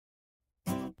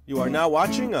You are now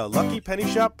watching a Lucky Penny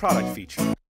Shop product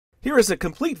feature. Here is a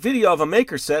complete video of a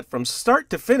maker set from start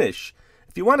to finish.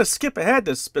 If you want to skip ahead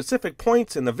to specific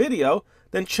points in the video,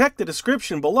 then check the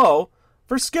description below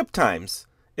for skip times.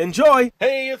 Enjoy!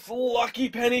 Hey, it's Lucky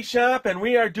Penny Shop, and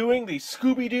we are doing the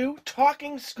Scooby-Doo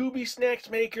Talking Scooby Snacks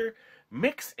Maker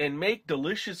Mix and Make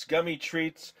Delicious Gummy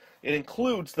Treats. It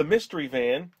includes the mystery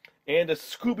van and a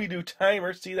Scooby-Doo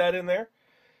timer. See that in there?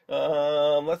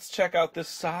 Let's check out this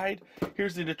side.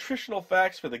 Here's the nutritional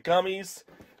facts for the gummies,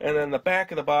 and then the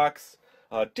back of the box.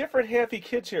 Different Happy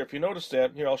Kids here, if you notice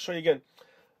that. Here, I'll show you again.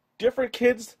 Different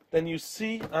kids than you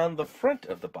see on the front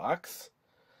of the box.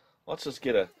 Let's just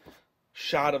get a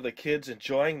shot of the kids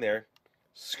enjoying their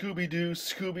Scooby-Doo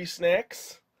Scooby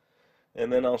snacks.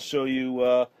 And then I'll show you,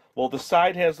 well, the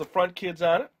side has the front kids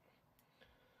on it.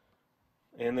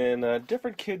 And then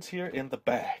different kids here in the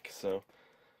back. So,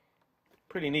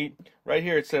 pretty neat. Right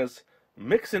here it says,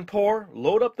 mix and pour,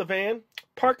 load up the van,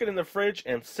 park it in the fridge,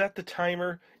 and set the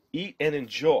timer, eat and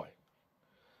enjoy.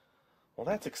 Well,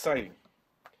 that's exciting.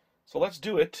 So let's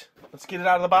do it. Let's get it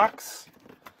out of the box.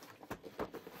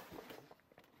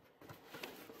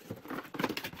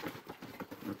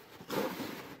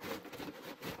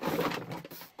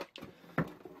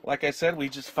 Like I said, we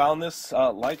just found this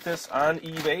like this on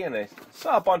eBay, and I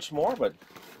saw a bunch more, but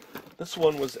this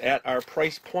one was at our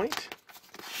price point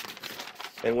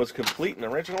and was complete and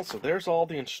original. So there's all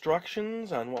the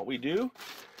instructions on what we do.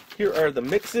 Here are the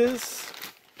mixes,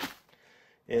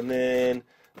 and then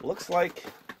it looks like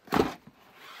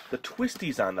the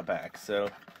twisties on the back. So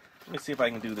let me see if I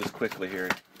can do this quickly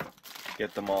here,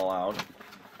 get them all out.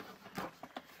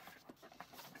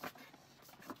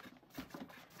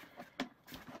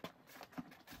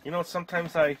 You know,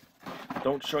 sometimes I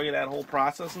don't show you that whole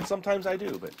process, and sometimes I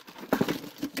do, but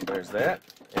there's that.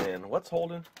 And what's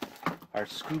holding our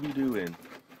Scooby-Doo in?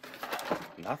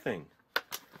 Nothing.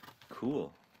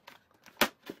 Cool.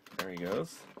 There he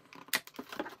goes.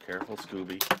 Careful,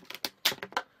 Scooby.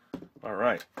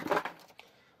 Alright.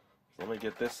 Let me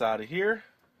get this out of here.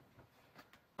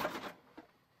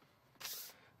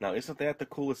 Now, isn't that the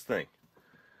coolest thing?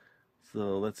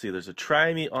 So, let's see. There's a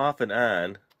try me off and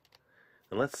on.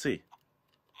 And let's see.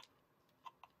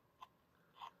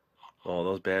 Oh,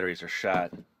 those batteries are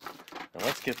shot. Now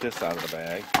let's get this out of the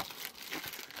bag.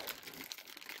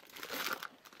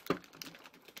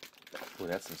 Ooh,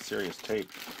 that's some serious tape.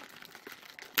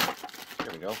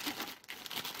 There we go.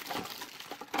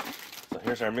 So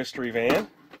here's our mystery van.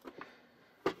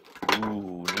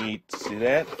 Ooh, neat. See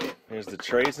that? There's the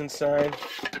trays inside.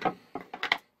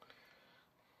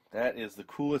 That is the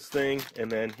coolest thing.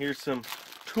 And then here's some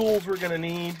tools we're going to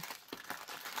need.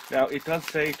 Now, it does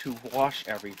say to wash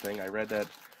everything. I read that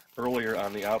earlier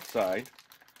on the outside.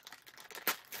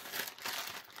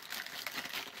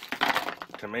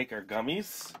 To make our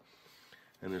gummies.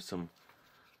 And there's some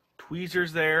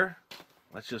tweezers there.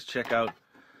 Let's just check out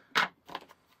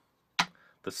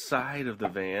the side of the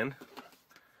van.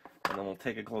 And then we'll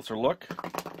take a closer look.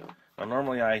 Now,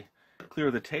 normally I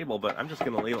clear the table, but I'm just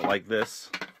going to leave it like this,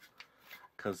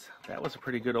 because that was a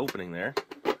pretty good opening there.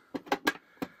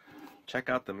 Check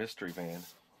out the mystery van.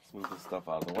 Let's move this stuff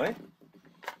out of the way.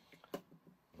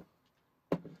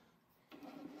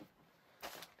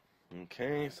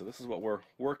 Okay, so this is what we're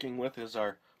working with, is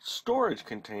our storage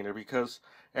container, because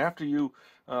after you're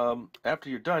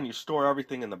done, you store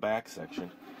everything in the back section.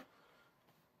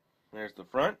 There's the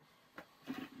front.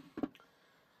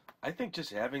 I think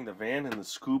just having the van and the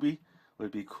Scooby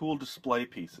would be cool display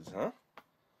pieces, huh?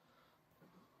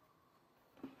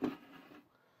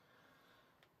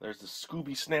 There's the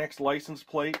Scooby Snacks license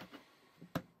plate.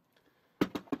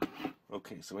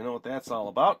 Okay, so we know what that's all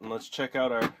about, and let's check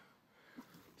out our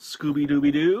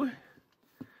Scooby-Dooby-Doo.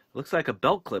 Looks like a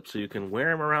belt clip, so you can wear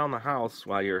them around the house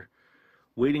while you're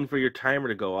waiting for your timer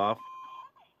to go off.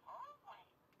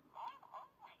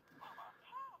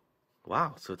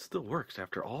 Wow, so it still works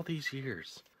after all these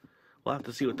years. We'll have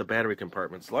to see what the battery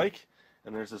compartment's like.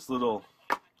 And there's this little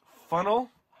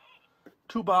funnel,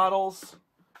 2 bottles,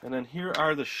 and then here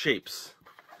are the shapes.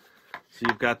 So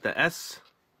you've got the S,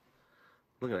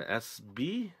 look at that,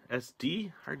 SB,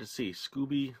 SD, hard to see,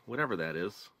 Scooby, whatever that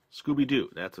is. Scooby-Doo,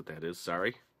 that's what that is,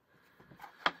 sorry.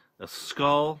 A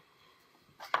skull,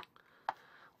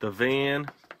 the van,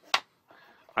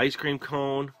 ice cream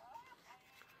cone.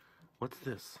 What's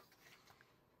this?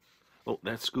 Oh,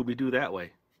 that's Scooby-Doo that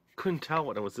way. Couldn't tell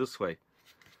when it was this way.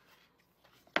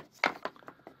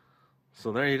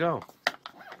 So there you go.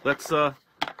 Let's, I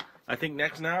think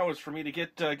next now is for me to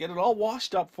get it all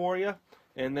washed up for you,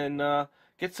 and then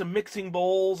get some mixing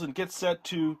bowls and get set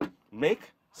to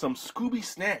make some Scooby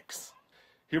snacks.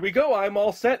 Here we go. I'm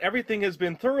all set. Everything has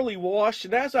been thoroughly washed.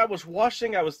 And as I was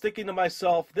washing, I was thinking to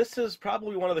myself, this is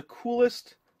probably one of the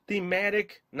coolest,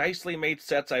 thematic, nicely made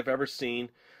sets I've ever seen.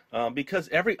 Because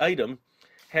every item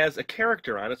has a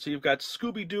character on it. So you've got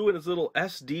Scooby-Doo and his little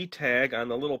SD tag on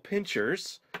the little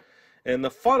pinchers. And the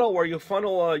funnel where you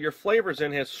funnel your flavors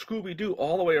in has Scooby-Doo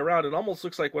all the way around. It almost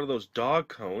looks like one of those dog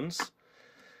cones.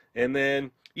 And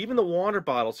then even the water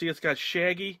bottle. See, it's got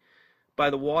Shaggy by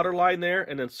the water line there,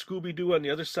 and then Scooby-Doo on the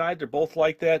other side. They're both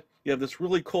like that. You have this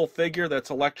really cool figure that's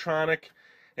electronic.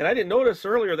 And I didn't notice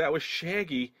earlier that was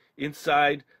Shaggy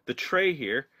inside the tray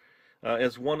here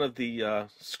as one of the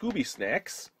Scooby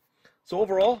snacks. So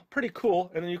overall, pretty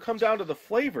cool. And then you come down to the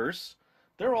flavors.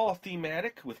 They're all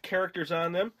thematic with characters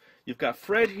on them. You've got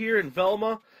Fred here and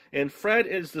Velma. And Fred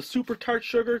is the super tart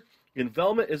sugar, and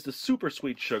Velma is the super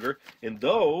sweet sugar. And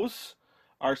those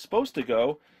are supposed to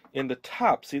go in the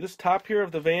top. See this top here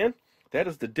of the van? That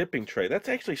is the dipping tray. That's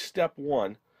actually step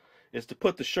one, is to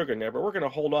put the sugar in there. But we're going to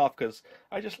hold off because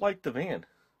I just like the van.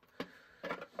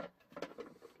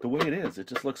 The way it is. It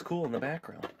just looks cool in the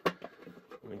background.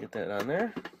 Let me get that on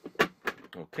there.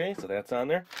 Okay, so that's on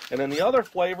there. And then the other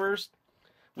flavors,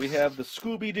 we have the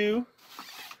Scooby-Doo.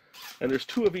 And there's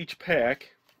 2 of each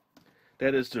pack.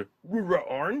 That is the Rura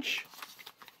Orange.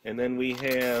 And then we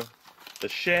have the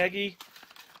Shaggy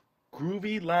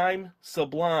Groovy Lime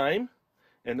Sublime,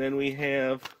 and then we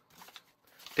have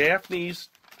Daphne's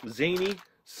Zany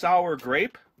Sour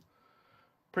Grape.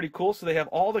 Pretty cool. So they have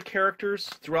all the characters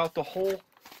throughout the whole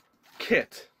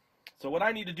kit. So what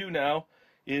I need to do now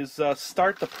is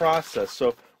start the process.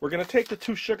 So we're going to take the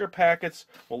 2 sugar packets.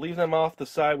 We'll leave them off the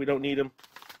side. We don't need them.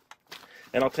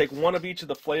 And I'll take 1 of each of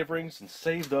the flavorings and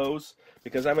save those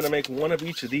because I'm going to make 1 of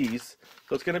each of these.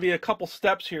 So it's going to be a couple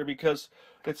steps here because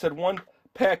it said 1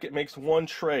 packet makes 1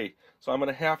 tray. So I'm going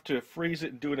to have to freeze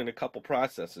it and do it in a couple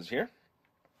processes here.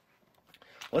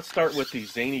 Let's start with the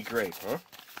Zany Grape, huh?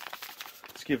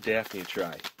 Let's give Daphne a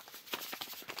try.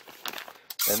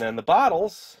 And then the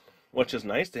bottles, which is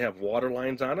nice to have water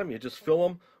lines on them. You just fill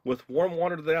them with warm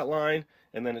water to that line,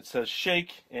 and then it says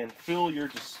shake and fill your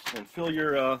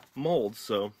molds.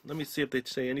 So let me see if they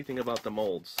say anything about the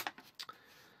molds.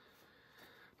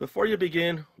 Before you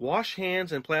begin, wash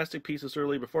hands and plastic pieces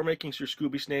early before making your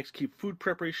Scooby snacks. Keep food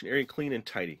preparation area clean and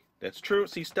tidy. That's true.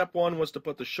 See, step 1 was to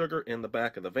put the sugar in the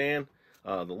back of the van,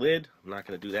 the lid. I'm not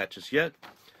going to do that just yet.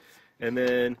 And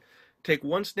then take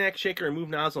 1 snack shaker, remove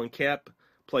nozzle and cap.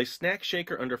 Place snack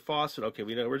shaker under faucet. Okay,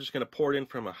 we're just going to pour it in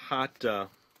from a hot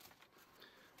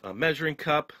measuring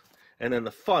cup. And then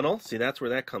the funnel, see, that's where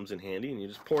that comes in handy. And you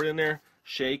just pour it in there,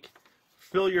 shake,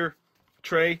 fill your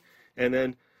tray, and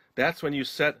then that's when you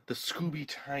set the Scooby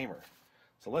timer.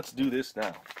 So let's do this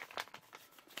now.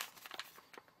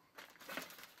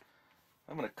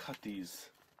 I'm going to cut these.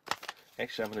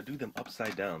 Actually, I'm going to do them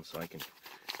upside down so I can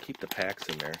keep the packs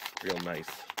in there real nice.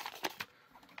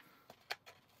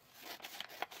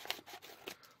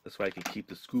 This way I can keep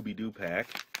the Scooby-Doo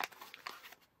pack.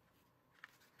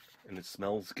 And it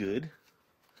smells good.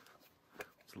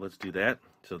 So let's do that.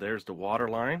 So there's the water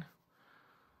line.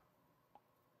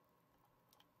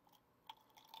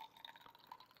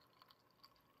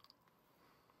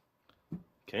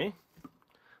 Okay,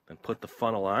 then put the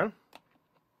funnel on.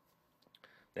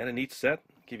 And a neat set,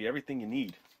 give you everything you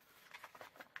need.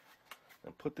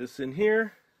 And put this in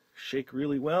here, shake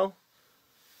really well.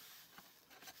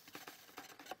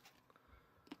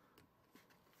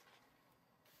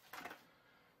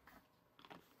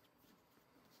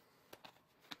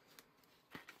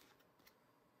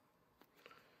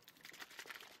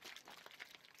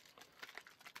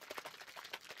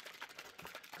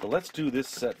 So let's do this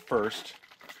set first.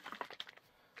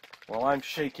 While I'm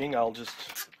shaking, I'll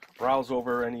just browse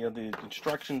over any of the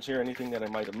instructions here, anything that I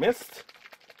might have missed.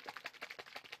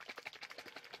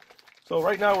 So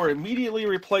right now we're immediately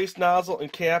replace nozzle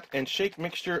and cap and shake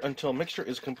mixture until mixture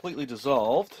is completely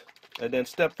dissolved. And then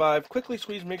step 5, quickly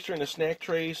squeeze mixture into snack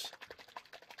trays.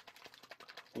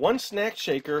 1 snack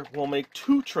shaker will make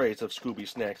 2 trays of Scooby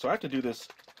snacks. So I have to do this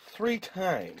 3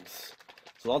 times.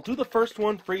 So I'll do the first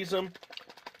one, freeze them,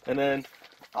 and then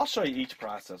I'll show you each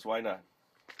process. Why not?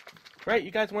 Right,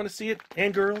 you guys want to see it?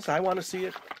 And girls, I want to see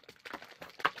it.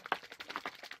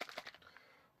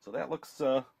 So that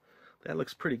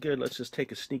looks pretty good. Let's just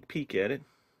take a sneak peek at it.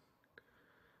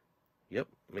 Yep,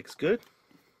 looks good.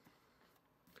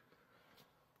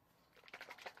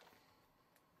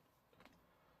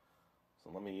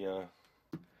 So let me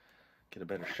get a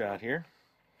better shot here.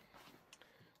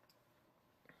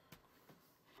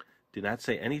 Did not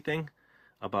say anything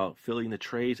about filling the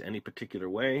trays any particular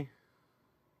way.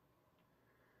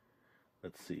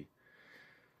 Let's see.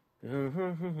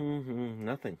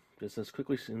 Nothing. Just as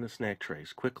quickly in the snack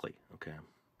trays. Quickly. Okay. I'm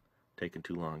taking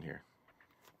too long here.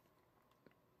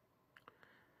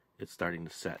 It's starting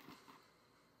to set.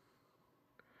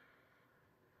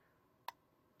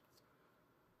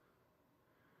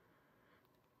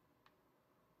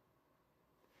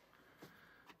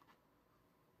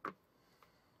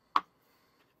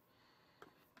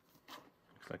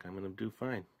 Looks like I'm going to do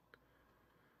fine.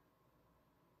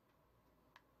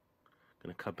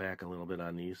 Going to cut back a little bit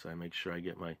on these so I make sure I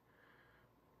get my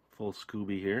full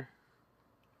Scooby here.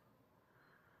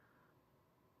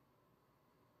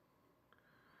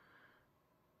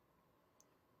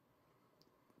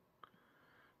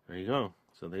 There you go.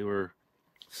 So they were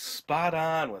spot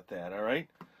on with that, all right?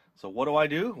 So what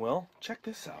do? Well, check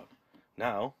this out.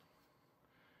 Now,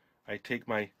 I take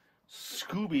my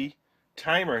Scooby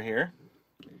timer here,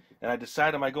 and I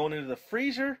decide, am I going into the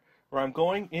freezer or I'm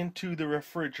going into the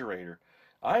refrigerator?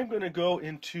 I'm going to go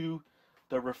into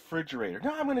the refrigerator.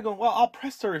 No, I'm going to go, well, I'll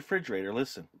press the refrigerator.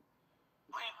 Listen.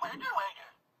 Refrigerator,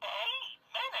 8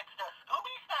 minutes to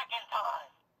Scooby snacking time.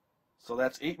 So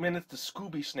that's 8 minutes to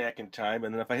Scooby snacking time,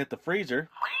 and then if I hit the freezer,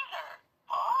 5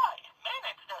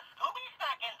 minutes to Scooby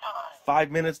snacking time.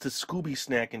 5 minutes to Scooby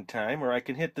snacking time, or I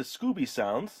can hit the Scooby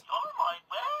sounds. You're my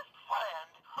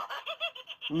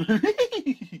best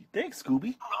friend. Thanks,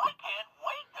 Scooby. I can't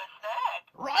wait to snack.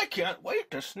 I can't wait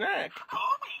to snack.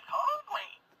 Scooby's hungry.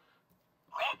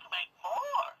 Let's make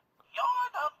more. You're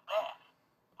the best.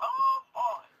 Oh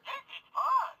boy, this is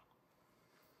fun.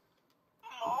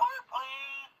 More,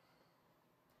 please.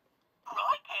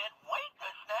 I can't wait to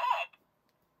snack.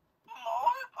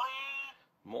 More, please.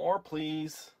 More,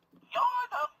 please. You're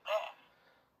the best.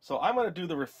 So I'm going to do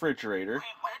the refrigerator.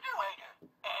 Refrigerator,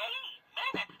 8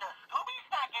 minutes to Scooby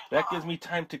snacking That time. gives me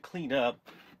time to clean up.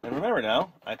 And remember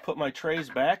now, I put my trays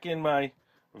back in my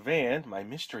van, my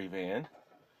mystery van.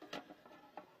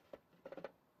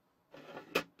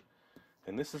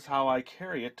 And this is how I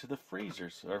carry it to the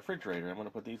freezers, or refrigerator. I'm going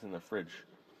to put these in the fridge.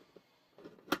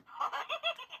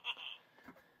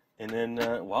 And then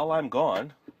while I'm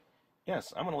gone,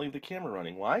 yes, I'm going to leave the camera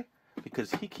running. Why?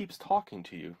 Because he keeps talking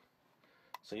to you.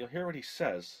 So you'll hear what he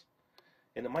says.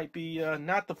 And it might be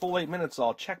not the full 8 minutes, so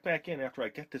I'll check back in after I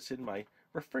get this in my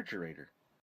refrigerator.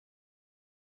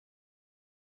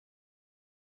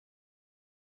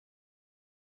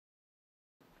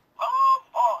 Oh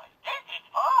boy, this is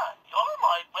fun. You're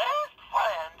my best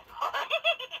friend.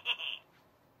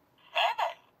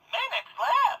 7 minutes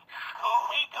left.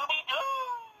 Scooby-Dooby-Doo.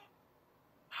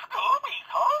 Scooby's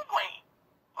hungry.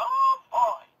 Oh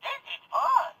boy, this is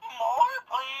fun. More,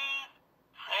 please.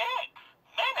 6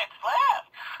 minutes left.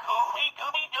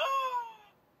 Scooby-Dooby-Doo.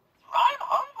 I'm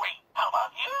hungry. How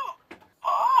about you?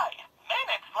 5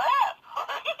 minutes left.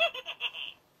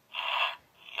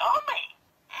 Yummy.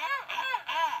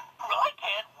 I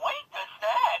can't wait to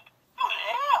snack.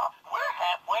 Yeah, we're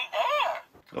halfway there.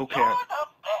 Okay. You're the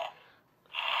best.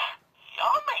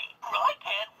 Yummy. I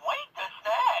can't wait to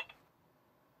snack.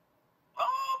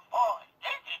 Oh boy,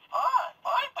 this is fun.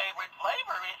 My favorite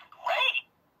flavor is grape.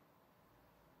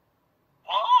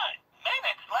 1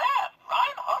 minute left.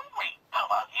 I'm hungry. How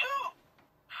about you?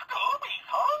 Scooby's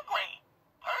hungry.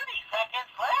 30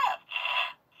 seconds left.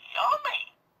 Yummy.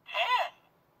 10,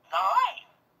 9,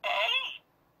 8,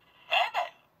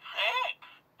 7, 6,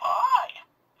 5,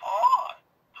 4,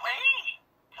 3,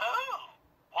 2,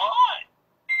 1.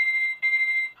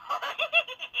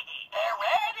 They're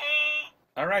ready.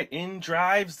 All right, in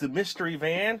drives the mystery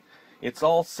van. It's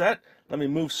all set. Let me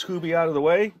move Scooby out of the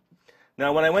way.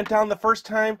 Now, when I went down the first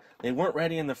time, they weren't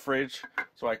ready in the fridge,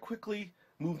 so I quickly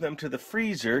moved them to the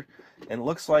freezer, and it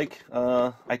looks like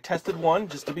I tested one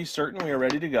just to be certain we are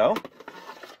ready to go.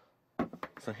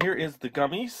 So here is the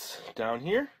gummies down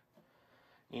here,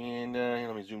 and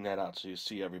let me zoom that out so you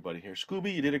see everybody here.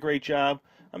 Scooby, you did a great job.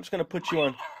 I'm just going to put you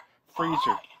on freezer. 5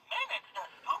 minutes to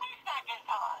Scooby snacking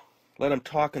time. Let them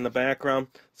talk in the background.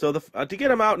 So to get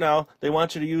them out now, they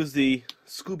want you to use the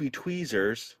Scooby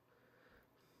tweezers.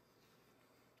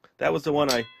 That was the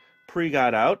one I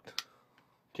pre-got out.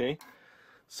 Okay.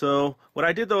 So what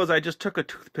I did though is I just took a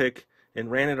toothpick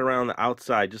and ran it around the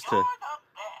outside just to... You're the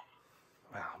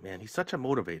best. Wow, man, he's such a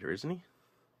motivator, isn't he?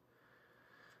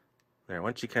 There,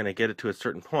 once you kind of get it to a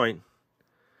certain point,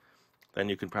 then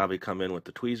you can probably come in with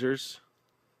the tweezers.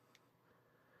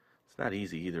 It's not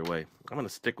easy either way. I'm going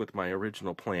to stick with my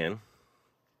original plan.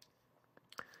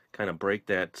 Kind of break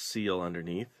that seal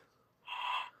underneath.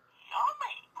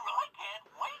 Yummy. I can't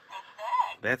wait to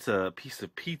snack. That's a piece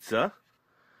of pizza.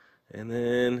 And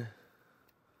then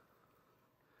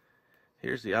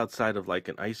here's the outside of like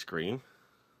an ice cream.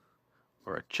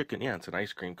 Or a chicken, yeah, it's an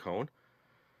ice cream cone.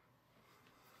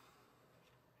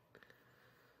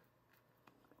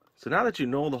 So now that you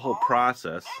know the whole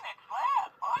process,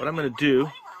 what I'm going to do,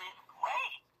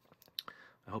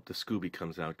 I hope the Scooby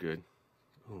comes out good.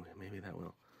 Ooh, maybe that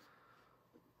will.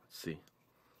 Let's see.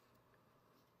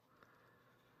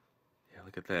 Yeah,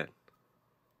 look at that.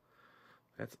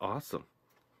 That's awesome.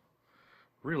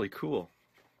 Really cool.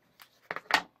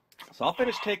 So I'll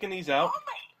finish taking these out.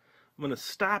 I'm going to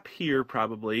stop here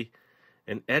probably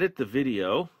and edit the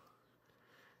video.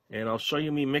 And I'll show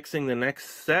you me mixing the next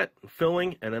set,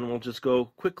 filling, and then we'll just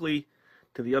go quickly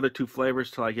to the other two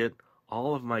flavors till I get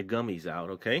all of my gummies out,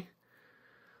 okay?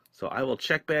 So I will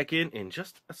check back in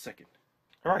just a second.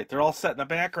 All right, they're all set in the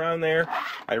background there.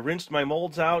 I rinsed my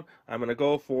molds out. I'm going to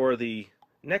go for the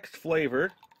next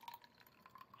flavor.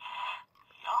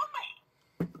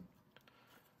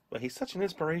 But he's such an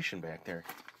inspiration back there.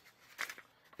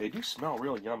 They do smell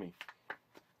real yummy.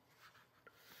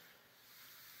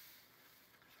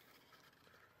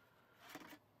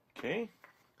 Okay,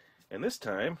 and this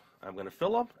time I'm going to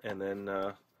fill up and then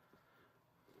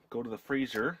go to the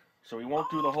freezer. So we won't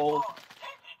do the whole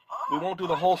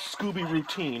Scooby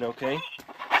routine, okay?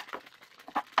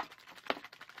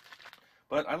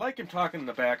 But I like him talking in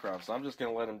the background, so I'm just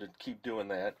going to let him keep doing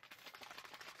that.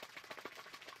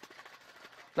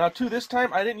 Now, too, this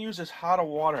time I didn't use as hot of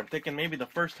water. I'm thinking maybe the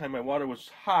first time my water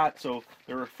was hot, so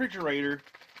the refrigerator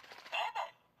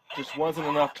just wasn't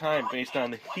enough time based on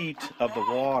the heat of the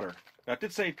water. Now, it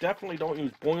did say definitely don't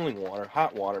use boiling water,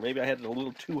 hot water. Maybe I had it a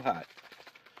little too hot.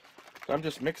 So I'm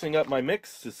just mixing up my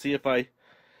mix to see if I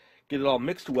get it all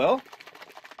mixed well.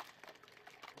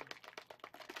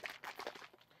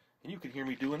 And you can hear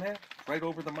me doing that right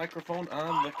over the microphone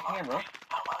on the camera.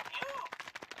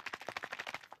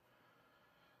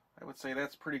 I would say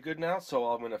that's pretty good now, so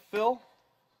I'm going to fill.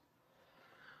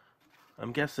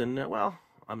 I'm guessing, well,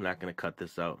 I'm not going to cut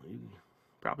this out. You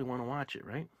probably want to watch it,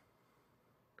 right?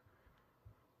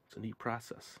 It's a neat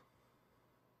process.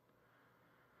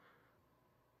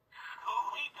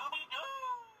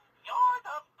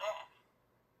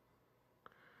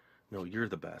 No, you're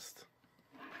the best.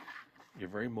 You're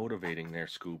very motivating there,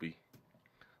 Scooby.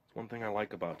 It's one thing I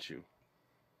like about you.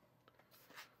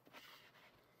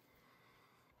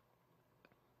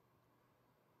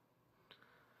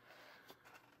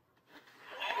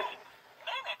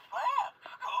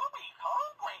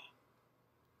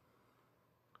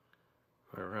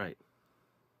 All right.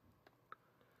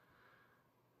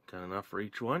 Got enough for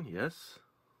each one? Yes.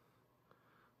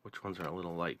 Which ones are a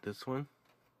little light? This one?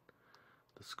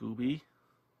 The Scooby?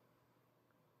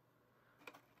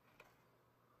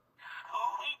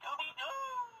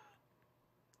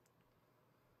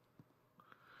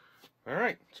 All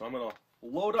right, so I'm going to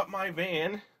load up my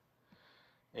van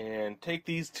and take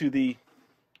these to the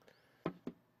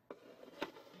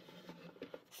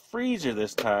freezer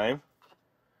this time.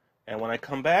 And when I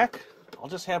come back, I'll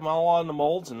just have them all on the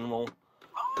molds and we'll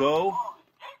go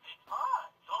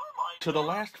to the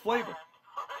last flavor.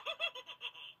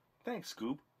 Thanks,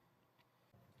 Scoob.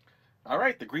 All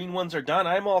right, the green ones are done.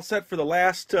 I'm all set for the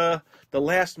last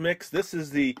mix. This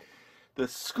is the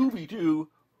Scooby-Doo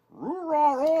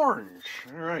Raw Orange.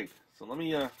 All right, so let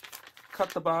me cut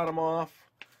the bottom off.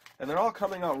 And they're all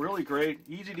coming out really great.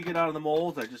 Easy to get out of the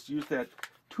molds. I just used that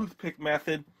toothpick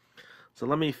method. So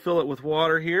let me fill it with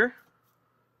water here.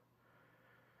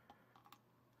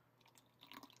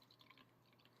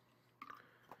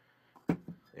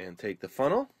 And take the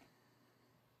funnel.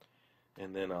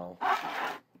 And then I'll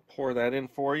pour that in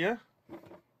for you.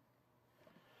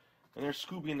 And there's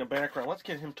Scooby in the background. Let's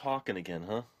get him talking again,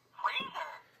 huh?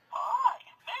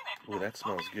 Ooh, that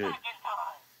smells good.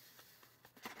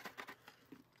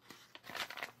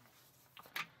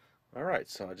 Alright,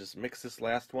 so I just mix this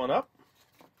last one up.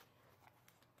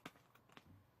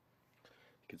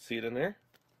 You can see it in there.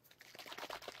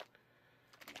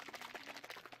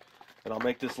 And I'll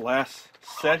make this last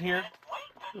set here.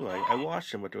 Ooh, I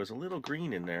washed them, but there was a little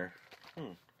green in there.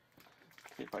 See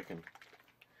if I can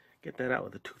get that out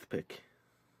with a toothpick.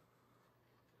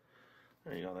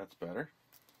 There you go, that's better.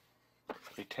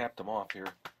 We tapped them off here.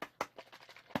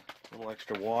 A little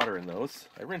extra water in those.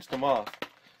 I rinsed them off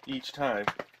each time,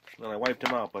 and then I wiped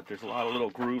them out, but there's a lot of little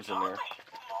grooves in there.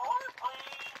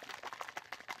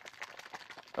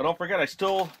 And don't forget,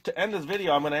 to end this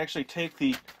video, I'm going to actually take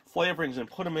the flavorings and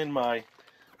put them in my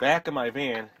back of my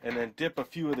van, and then dip a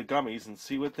few of the gummies and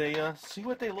see what they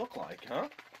look like, huh?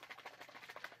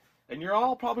 And you're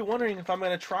all probably wondering if I'm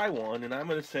going to try one, and I'm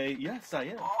going to say, yes, I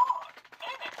am.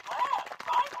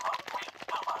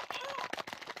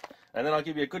 and then I'll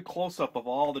give you a good close-up of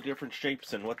all the different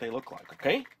shapes and what they look like,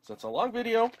 okay? So it's a long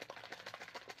video,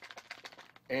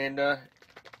 and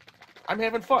I'm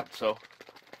having fun, so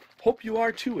hope you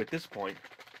are too at this point.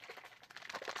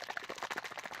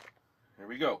 Here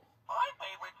we go. My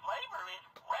favorite flavor is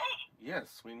grape.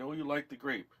 Yes, we know you like the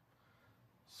grape,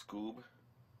 Scoob.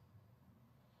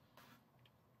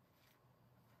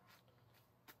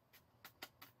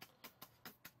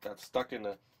 That's stuck in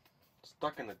the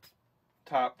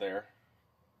top there,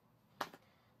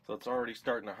 so it's already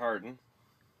starting to harden.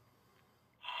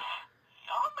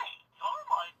 Yummy! You're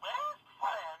my best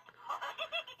friend.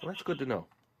 Well, that's good to know.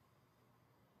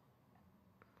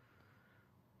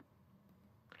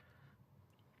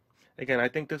 Again, I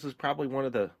think this is probably one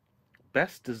of the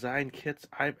best designed kits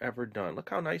I've ever done.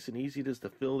 Look how nice and easy it is to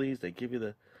fill these. They give you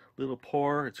the little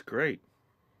pour. It's great.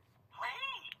 3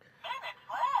 minutes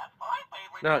left. My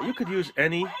favorite Now, you flavor could use is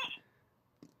any grape.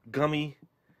 gummy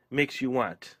mix you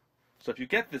want. So if you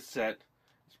get this set,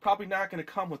 it's probably not going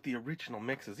to come with the original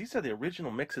mixes. These are the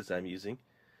original mixes I'm using.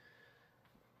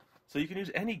 So you can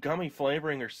use any gummy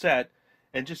flavoring or set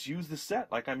and just use the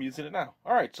set like I'm using it now.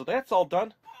 Alright, so that's all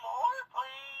done.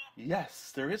 More, please.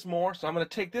 Yes, there is more, so I'm going to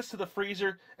take this to the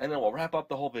freezer and then we'll wrap up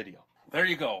the whole video. There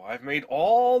you go. I've made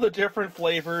all the different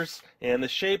flavors and the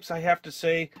shapes. I have to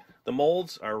say, the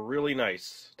molds are really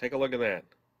nice. Take a look at that.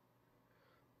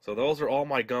 So those are all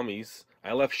my gummies.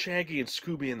 I left Shaggy and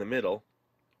Scooby in the middle.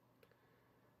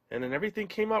 And then everything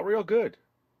came out real good.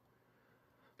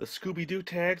 The Scooby-Doo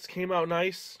tags came out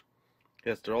nice.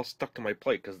 Yes, they're all stuck to my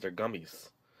plate because they're gummies.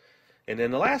 And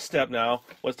then the last step now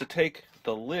was to take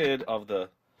the lid of the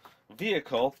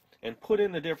vehicle and put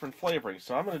in the different flavorings.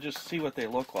 So I'm going to just see what they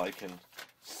look like and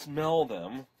smell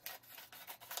them.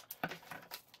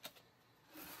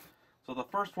 So the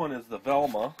first one is the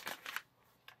Velma.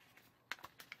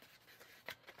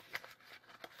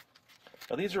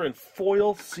 Now these are in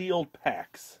foil sealed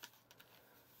packs.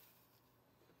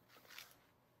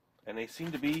 And they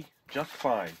seem to be just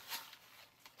fine.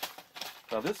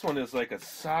 Now this one is like a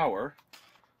sour.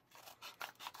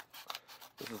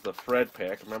 This is the Fred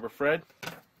pack. Remember Fred?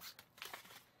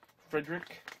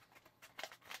 Frederick.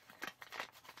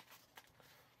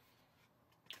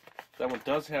 That one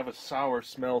does have a sour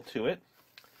smell to it.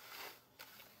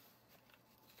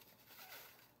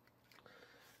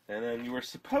 And then you were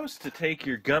supposed to take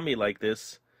your gummy like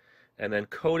this and then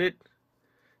coat it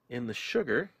in the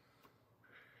sugar.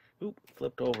 Oop,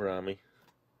 flipped over on me.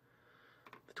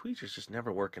 The tweezers just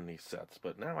never work in these sets,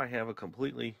 but now I have a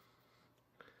completely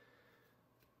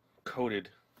coated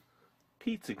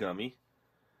pizza gummy.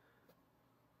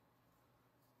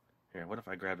 Here, what if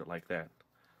I grabbed it like that?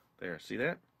 There, see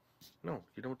that? No,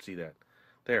 you don't see that.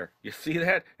 There, you see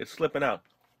that? It's slipping out.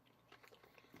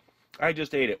 I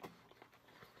just ate it.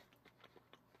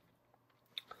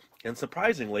 And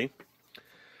surprisingly,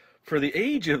 for the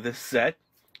age of this set,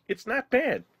 it's not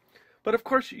bad. But of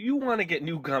course, you want to get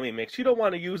new gummy mix. You don't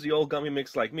want to use the old gummy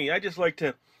mix like me. I just like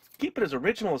to keep it as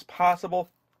original as possible.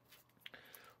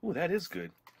 Ooh, that is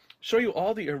good. Show you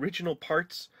all the original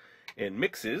parts and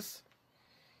mixes.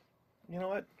 You know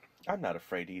what? I'm not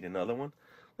afraid to eat another one.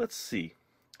 Let's see.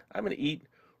 I'm going to eat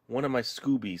one of my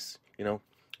Scoobies. You know,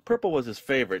 purple was his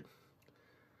favorite.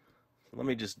 Let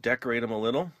me just decorate him a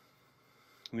little.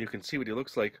 And you can see what he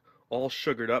looks like, all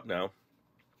sugared up now.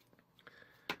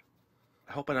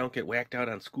 I hope I don't get whacked out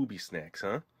on Scooby snacks,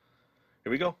 huh?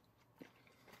 Here we go.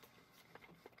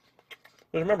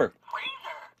 But remember,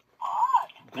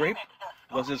 grape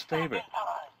was his favorite.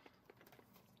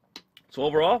 So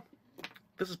overall,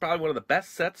 this is probably one of the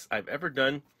best sets I've ever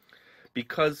done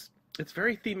because it's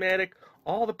very thematic.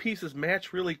 All the pieces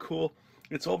match really cool.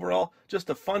 It's overall just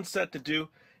a fun set to do.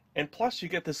 And plus you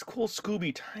get this cool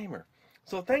Scooby timer.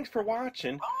 So thanks for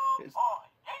watching.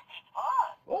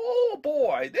 Oh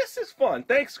boy, this is fun.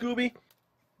 Thanks, Scooby.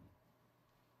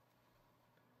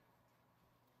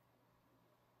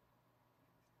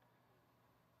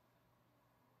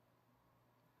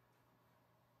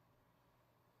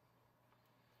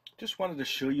 Just wanted to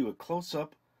show you a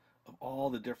close-up of all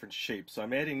the different shapes. So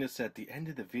I'm adding this at the end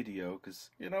of the video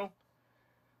because, you know,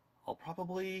 I'll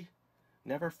probably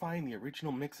never find the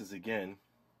original mixes again.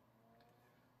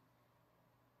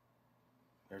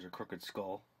 There's a crooked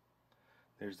skull.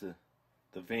 There's the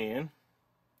van.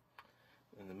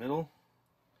 In the middle,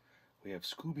 we have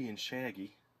Scooby and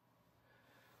Shaggy.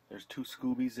 There's two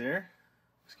Scoobies there.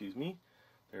 Excuse me.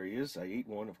 There he is. I ate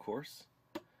one, of course.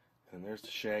 And there's the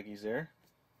Shaggies there.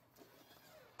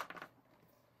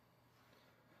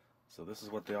 So this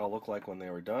is what they all look like when they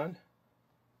were done.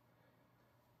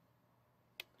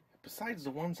 Besides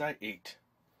the ones I ate.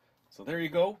 So there you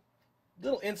go.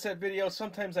 little inset videos,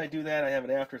 sometimes I do that. I have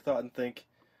an afterthought and think,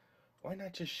 why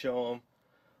not just show them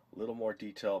a little more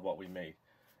detail of what we made?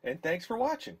 And thanks for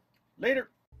watching. Later.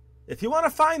 If you want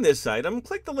to find this item,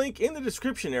 click the link in the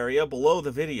description area below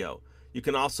the video. You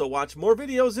can also watch more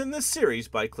videos in this series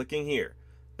by clicking here.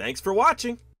 Thanks for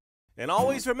watching. And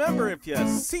always remember, if you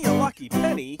see a lucky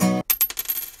penny,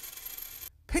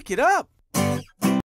 pick it up.